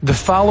The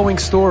following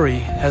story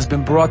has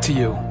been brought to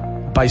you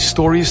by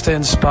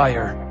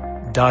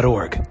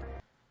StoriesToInspire.org.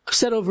 I've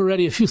said over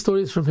already a few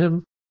stories from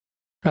him.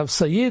 Rav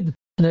Sayyid,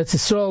 and Eretz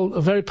Yisrael,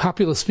 a very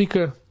popular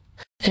speaker.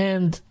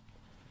 And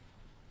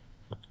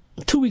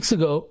 2 weeks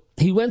ago,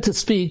 he went to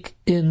speak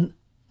in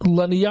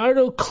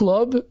Laniardo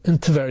Club in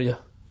Tveria.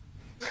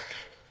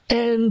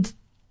 And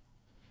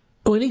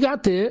when he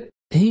got there,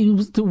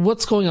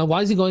 what's going on?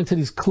 Why is he going to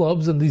these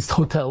clubs and these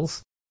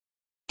hotels?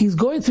 He's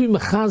going to be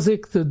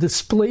mechazik the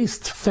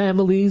displaced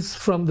families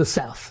from the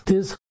south.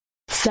 There's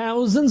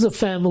thousands of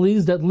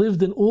families that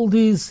lived in all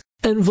these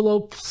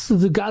envelopes,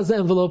 the Gaza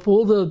envelope,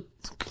 all the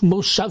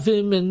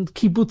moshavim and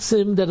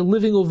kibbutzim that are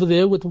living over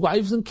there with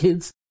wives and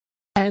kids.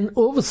 And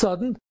all of a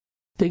sudden,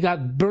 they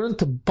got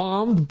burnt,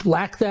 bombed,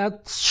 blacked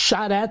out,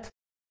 shot at.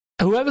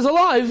 And whoever's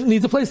alive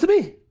needs a place to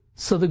be.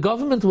 So the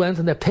government went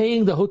and they're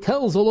paying the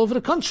hotels all over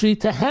the country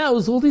to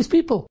house all these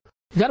people.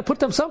 You got to put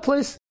them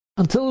someplace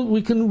until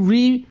we can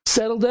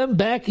resettle them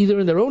back either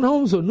in their own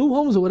homes or new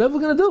homes or whatever we're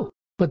going to do.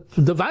 But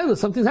the violence,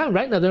 something's happening.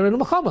 Right now they're in a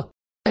Muhammad.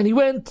 And he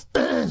went,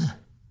 and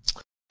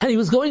he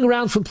was going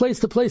around from place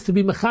to place to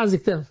be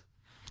mechazik them.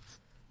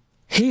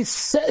 He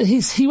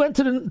went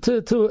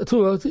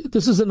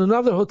this is in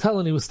another hotel,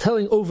 and he was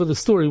telling over the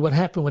story what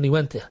happened when he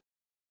went there.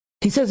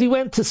 He says he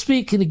went to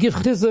speak and he gave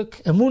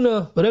chizuk,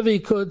 emunah, whatever he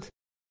could.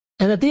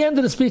 And at the end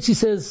of the speech he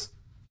says,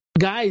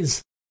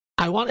 guys,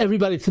 I want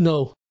everybody to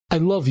know I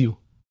love you.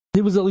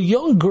 There was a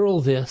young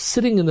girl there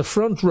sitting in the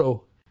front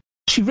row.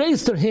 She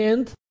raised her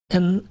hand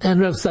and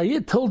Rav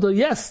Sayyid told her,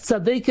 yes,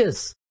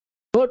 tzaddikas.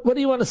 What do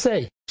you want to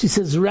say? She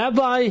says,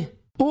 Rabbi,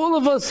 all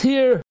of us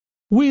here,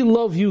 we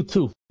love you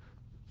too.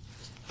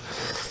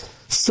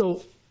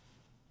 So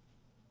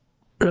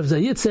Rav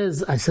Sayyid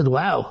says, I said,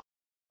 wow,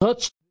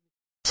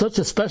 such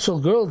a special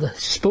girl that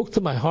spoke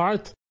to my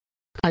heart.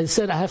 I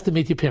said, I have to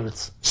meet your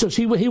parents. So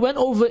he went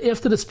over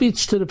after the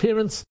speech to the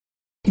parents.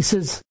 He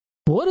says,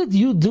 what did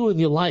you do in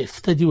your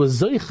life that you were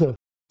zeicher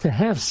to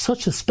have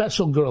such a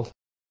special girl?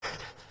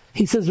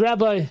 He says,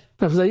 Rabbi,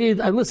 Rav Sayyid,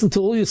 I listened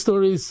to all your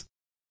stories.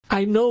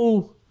 I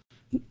know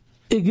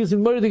it gives me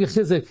murder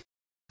chizik,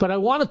 but I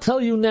want to tell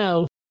you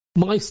now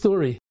my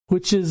story,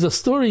 which is a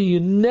story you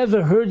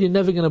never heard, you're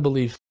never going to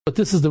believe. But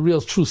this is the real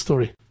true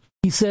story.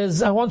 He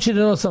says, I want you to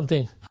know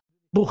something.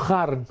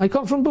 Bukharin. I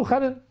come from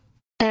Bukharin.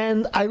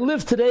 And I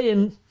live today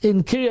in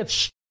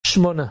Kiryat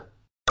Shmona.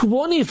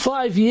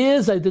 25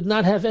 years I did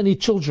not have any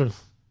children.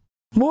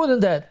 More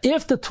than that,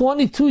 after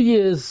 22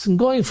 years,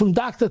 going from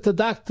doctor to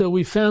doctor,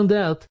 we found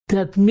out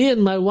that me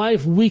and my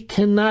wife, we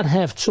cannot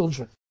have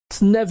children.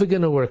 It's never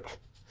going to work.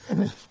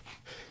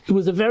 It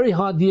was a very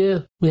hard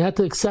year. We had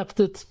to accept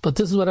it, but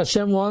this is what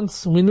Hashem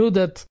wants. We knew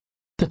that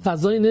the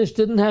Chazon Ish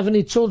didn't have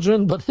any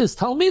children, but his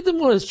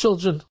Talmidim were his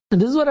children. And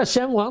this is what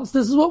Hashem wants.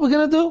 This is what we're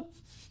going to do.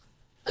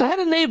 I had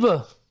a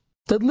neighbor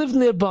that lived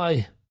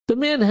nearby. The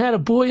man had a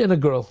boy and a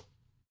girl.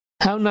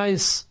 How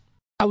nice.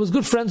 I was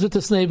good friends with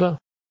this neighbor.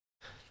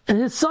 And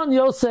his son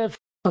Yosef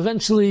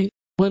eventually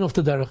went off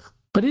the derech.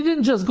 But he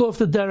didn't just go off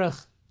the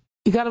derech.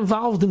 He got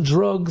involved in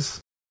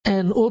drugs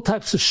and all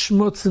types of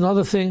schmutz and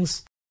other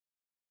things.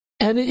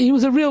 And he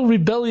was a real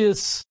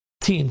rebellious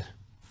teen.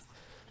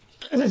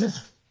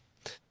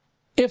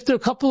 After a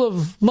couple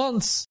of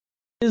months,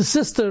 his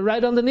sister,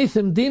 right underneath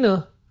him,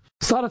 Dina,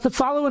 started to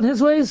follow in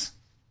his ways.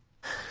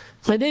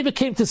 My neighbor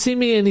came to see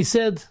me and he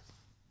said,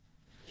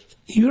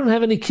 you don't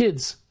have any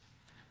kids.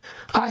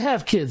 I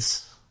have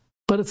kids,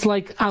 but it's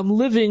like I'm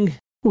living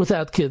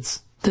without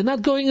kids. They're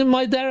not going in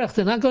my derech,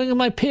 they're not going in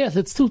my path.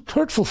 It's too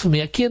hurtful for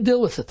me. I can't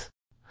deal with it.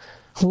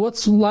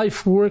 What's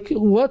life worth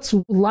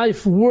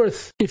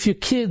if your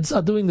kids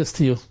are doing this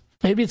to you?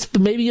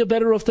 Maybe you're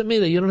better off than me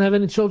that you don't have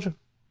any children.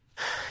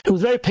 It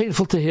was very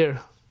painful to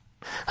hear.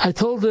 I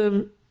told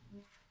him,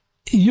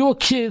 your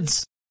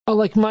kids are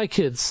like my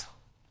kids.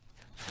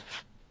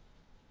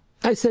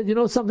 I said, you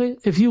know something?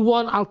 If you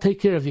want, I'll take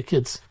care of your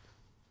kids.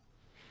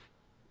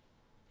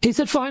 He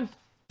said, fine.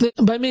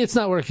 By me, it's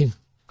not working.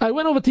 I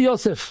went over to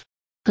Yosef.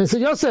 I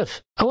said,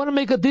 Yosef, I want to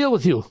make a deal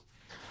with you.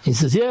 He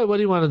says, yeah, what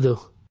do you want to do?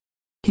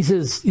 He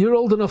says, you're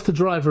old enough to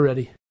drive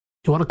already.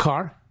 You want a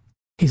car?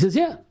 He says,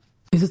 yeah.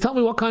 He says, tell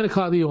me, what kind of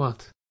car do you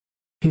want?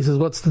 He says,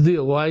 what's the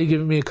deal? Why are you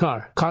giving me a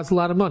car? It costs a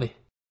lot of money.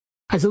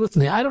 I said,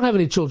 listen, I don't have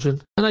any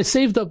children, and I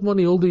saved up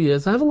money all the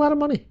years. I have a lot of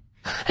money.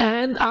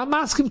 And I'm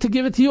asking to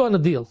give it to you on a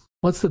deal.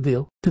 What's the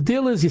deal? The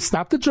deal is you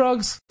stop the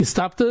drugs, you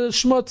stop the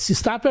schmutz, you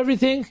stop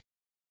everything,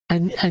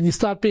 and you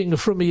start being a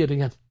Fruma Yid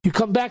again. You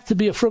come back to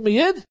be a Fruma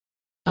Yid,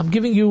 I'm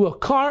giving you a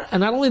car,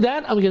 and not only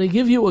that, I'm going to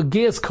give you a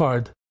gas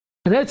card.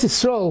 And Eretz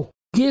Yisrael,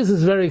 gas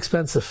is very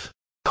expensive.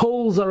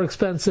 Tolls are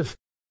expensive.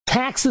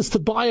 Taxes to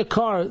buy a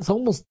car, it's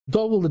almost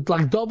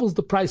doubles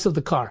the price of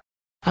the car.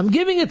 I'm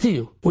giving it to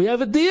you. We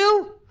have a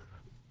deal,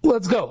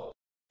 let's go.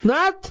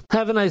 Not,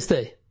 have a nice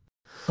day.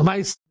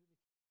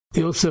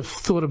 Yosef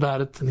thought about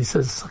it and he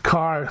says,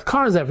 car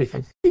is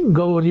everything. You can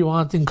go when you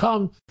want and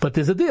come, but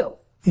there's a deal.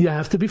 You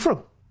have to be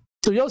from.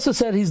 So Yosef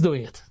said he's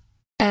doing it.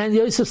 And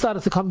Yosef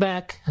started to come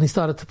back and he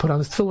started to put on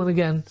his tefillin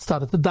again,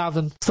 started to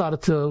daven,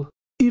 started to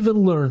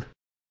even learn.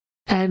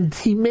 And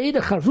he made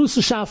a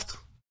charvusenschaft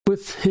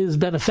with his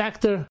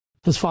benefactor,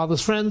 his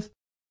father's friend,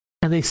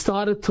 and they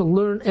started to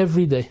learn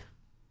every day.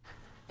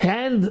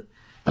 And,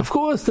 of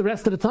course, the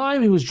rest of the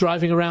time he was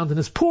driving around in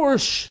his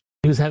Porsche,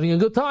 he was having a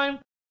good time,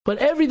 but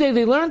every day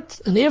they learned,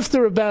 and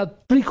after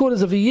about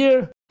 3/4 of a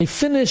year, they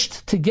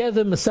finished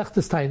together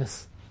Masechtas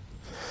Tainis.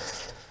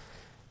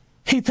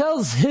 He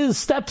tells his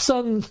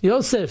stepson,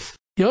 Yosef,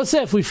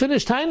 we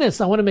finished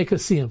Tainis, I want to make a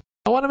siyum.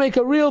 I want to make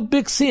a real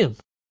big siyum.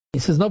 He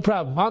says, no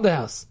problem, on the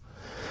house.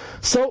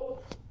 So,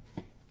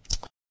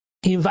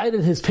 he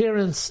invited his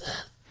parents,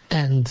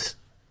 and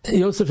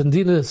Yosef and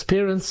Dina's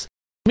parents.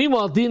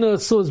 Meanwhile, Dina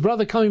saw his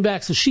brother coming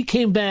back, so she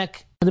came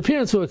back, and the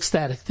parents were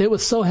ecstatic. They were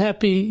so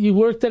happy. You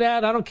worked it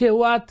out, I don't care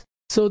what,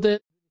 so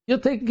that you're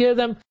taking care of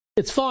them.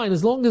 It's fine,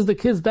 as long as the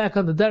kid's back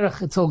on the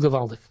derech, it's all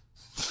gewaldig.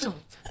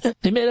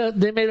 They made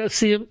a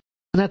siyum,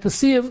 and at the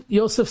siyum,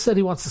 Yosef said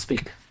he wants to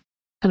speak.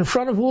 And in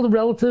front of all the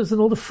relatives and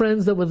all the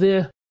friends that were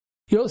there,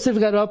 Yosef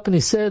got up and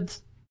he said,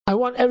 I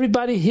want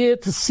everybody here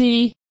to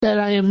see that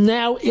I am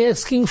now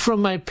asking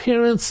from my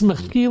parents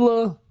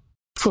mechila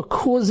for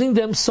causing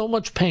them so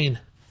much pain.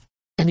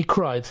 And he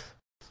cried.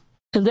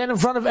 And then in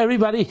front of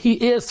everybody,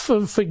 he asked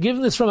for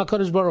forgiveness from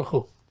HaKadosh Baruch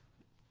Hu.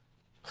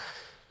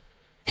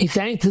 He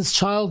thanked his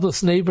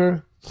childless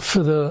neighbor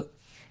for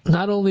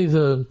not only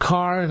the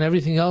car and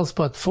everything else,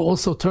 but for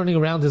also turning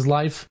around his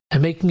life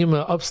and making him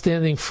an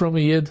upstanding from a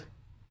yid.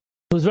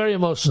 It was very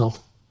emotional.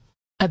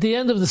 At the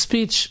end of the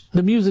speech,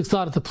 the music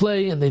started to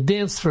play and they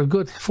danced for a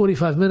good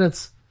 45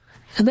 minutes.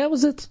 And that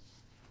was it.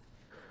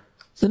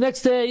 The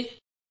next day,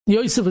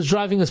 Yosef was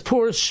driving his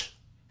Porsche,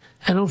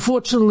 and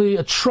unfortunately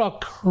a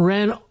truck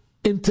ran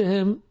into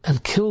him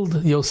and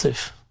killed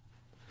Yosef.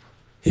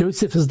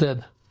 Yosef is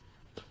dead.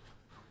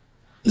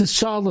 This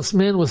childless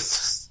man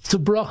was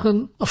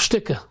zerbrochen of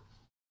shtika.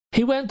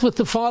 He went with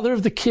the father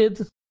of the kid,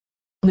 and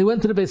they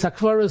went to the Beis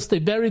HaKvaros, they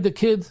buried the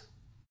kid,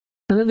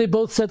 and then they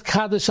both said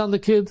Kaddish on the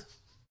kid.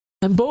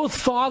 And both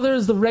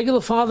fathers, the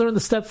regular father and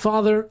the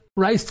stepfather,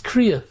 raised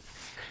kriya.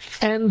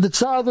 And the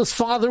childless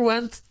father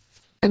went,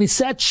 and he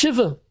sat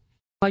shiva,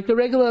 like a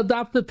regular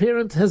adopted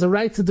parent has a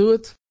right to do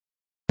it.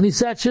 And he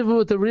sat shiva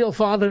with the real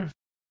father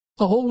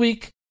a whole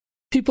week,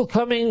 people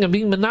coming and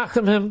being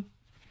menachem him.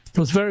 It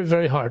was very,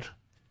 very hard.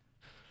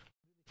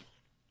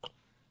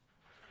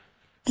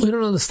 We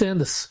don't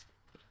understand this.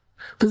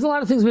 There's a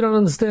lot of things we don't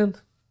understand.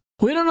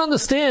 We don't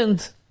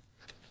understand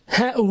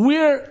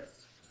we're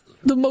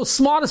the most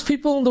smartest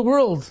people in the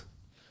world.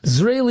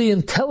 Israeli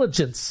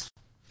intelligence.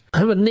 I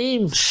have a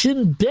name,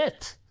 Shin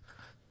Bet.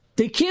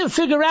 They can't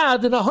figure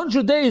out in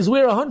 100 days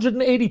where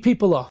 180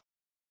 people are.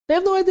 They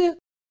have no idea.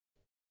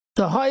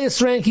 The highest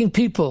ranking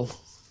people.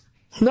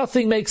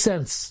 Nothing makes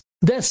sense.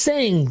 They're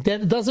saying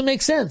that it doesn't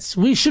make sense.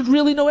 We should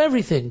really know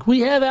everything.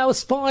 We have our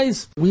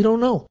spies. We don't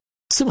know.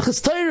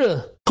 Simchas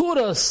Torah taught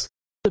us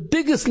the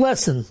biggest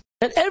lesson,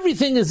 that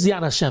everything is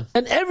Yan Hashem,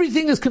 and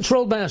everything is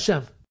controlled by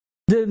Hashem.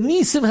 The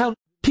nisim, how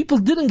people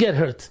didn't get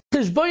hurt.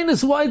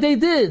 Keshboinus, why they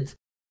did.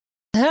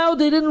 How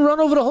they didn't run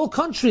over the whole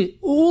country.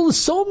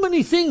 So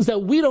many things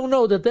that we don't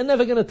know, that they're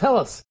never going to tell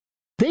us.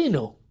 They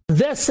know.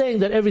 They're saying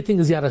that everything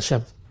is Yad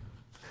Hashem.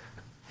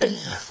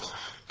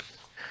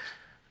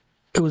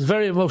 It was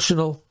very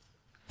emotional.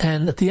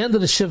 And at the end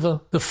of the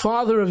Shiva, the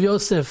father of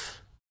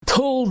Yosef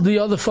told the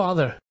other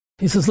father,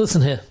 he says,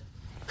 listen here,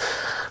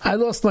 I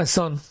lost my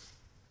son.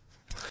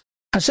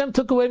 Hashem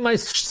took away my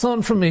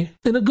son from me.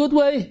 In a good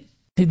way.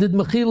 He did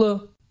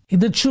mechila, he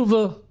did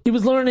tshuva, he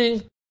was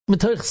learning,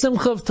 mitoich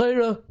simcha of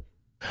Torah.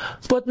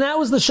 But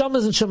now his neshama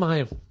is in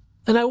Shemayim.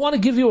 And I want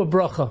to give you a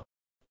bracha.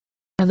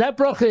 And that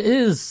bracha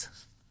is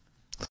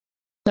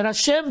that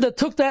Hashem that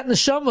took that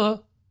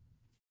neshama,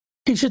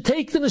 he should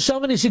take the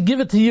neshama and he should give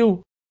it to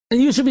you. And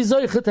you should be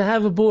zoicha to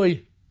have a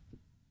boy.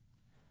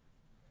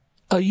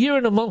 A year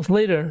and a month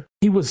later,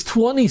 he was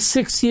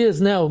 26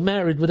 years now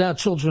married without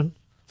children.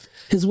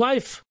 His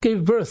wife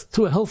gave birth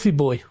to a healthy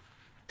boy.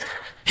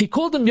 He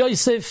called him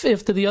Yosef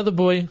after the other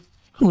boy.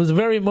 It was a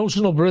very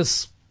emotional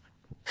bris.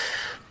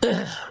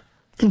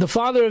 The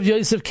father of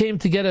Yosef came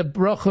to get a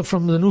bracha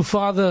from the new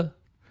father.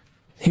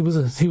 He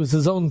was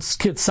his own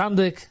kid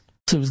Sandik,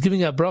 so he was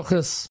giving out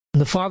brachas.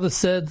 And the father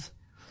said,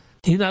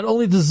 you not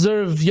only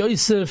deserve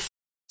Yosef,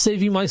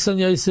 save you my son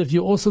Yosef,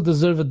 you also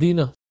deserve a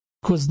Dina.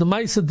 Because the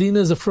Maisa Dina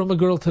is a frumma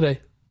girl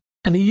today.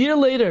 And a year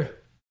later,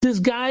 this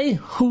guy,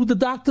 who the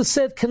doctor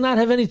said cannot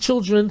have any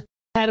children,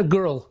 had a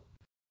girl.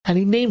 And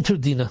he named her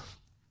Dina.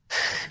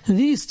 And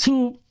these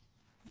two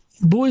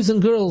boys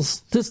and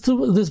girls,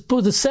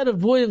 the set of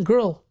boy and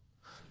girl,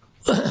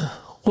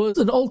 was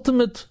an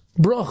ultimate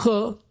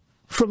bracha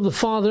from the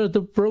father,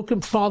 the broken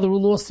father who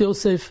lost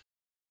Yosef,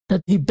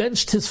 that he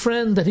benched his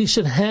friend, that he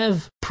should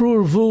have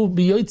prurvu,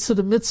 biyoitza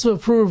the mitzvah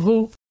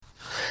prurvu.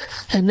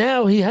 And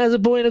now he has a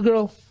boy and a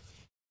girl.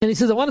 And he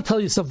says, I want to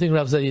tell you something,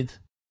 Rav Zaid.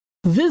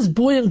 This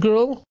boy and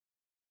girl,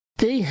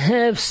 they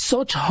have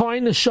such high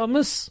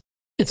neshamas,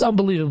 it's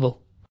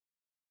unbelievable.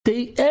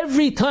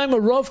 Every time a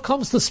Rav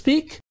comes to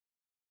speak,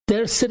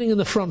 they're sitting in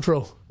the front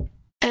row.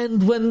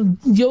 And when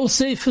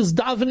Yosef is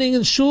davening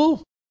in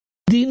shul,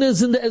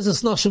 Dina's in the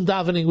Ezes Noshim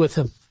davening with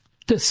him.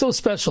 They're so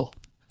special.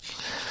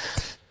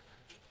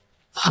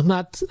 I'm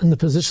not in the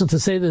position to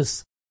say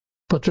this,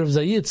 but Rav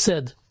Zayid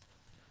said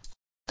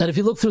that if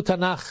you look through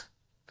Tanakh,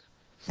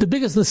 the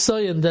biggest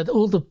nisayon that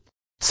all the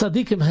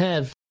tzaddikim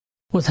have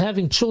was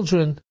having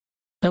children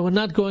that were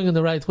not going in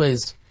the right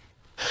ways.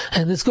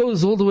 And this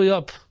goes all the way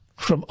up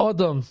from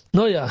Adam,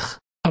 Noach,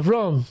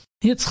 Avram,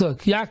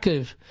 Yitzchok,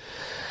 Yaakov,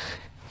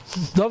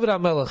 David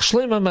HaMelech,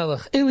 Shlomo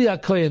HaMelech, Eli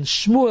HaKohen,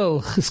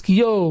 Shmuel,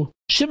 Chizkiyahu,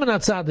 Shimon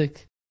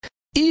HaTzadik.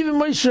 Even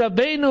Moshe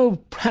Rabbeinu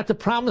had to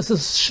promise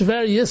us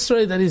Shver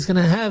Yisrael that he's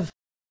going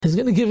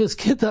to give his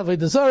kid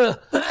Avodah Zarah.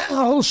 A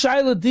whole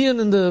Shaila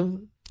Dian in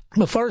the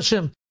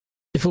Mefarshim.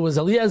 If it was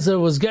Eliezer,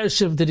 was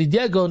Gershom, did he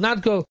go,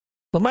 not go?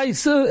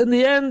 L'maisa, in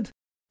the end,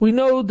 we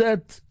know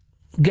that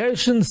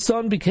Gershon's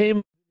son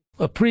became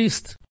a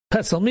priest,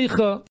 Pesel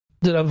Micha,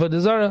 did Avodah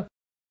Zarah.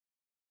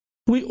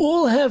 We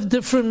all have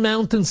different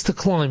mountains to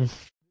climb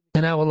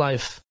in our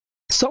life.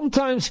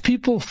 Sometimes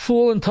people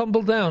fall and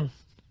tumble down.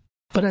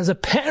 But as a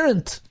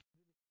parent,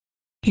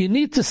 you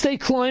need to stay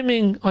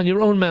climbing on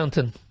your own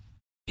mountain.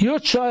 Your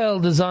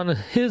child is on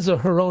his or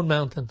her own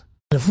mountain.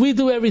 And if we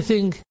do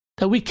everything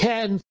that we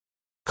can,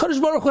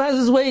 Kadosh Baruch Hu has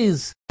his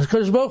ways.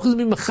 Kadosh Baruch Hu is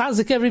going to be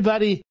mechazik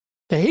everybody.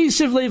 We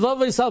should be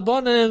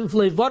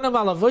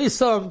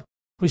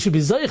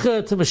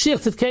zeicha to Mashiach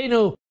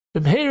Tzidkenu,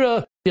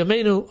 b'mheira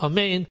yameinu,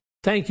 amen.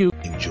 Thank you.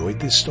 Enjoyed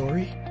this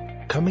story?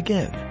 Come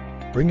again.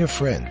 Bring a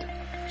friend.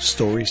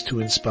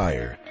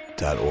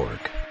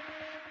 StoriesToInspire.org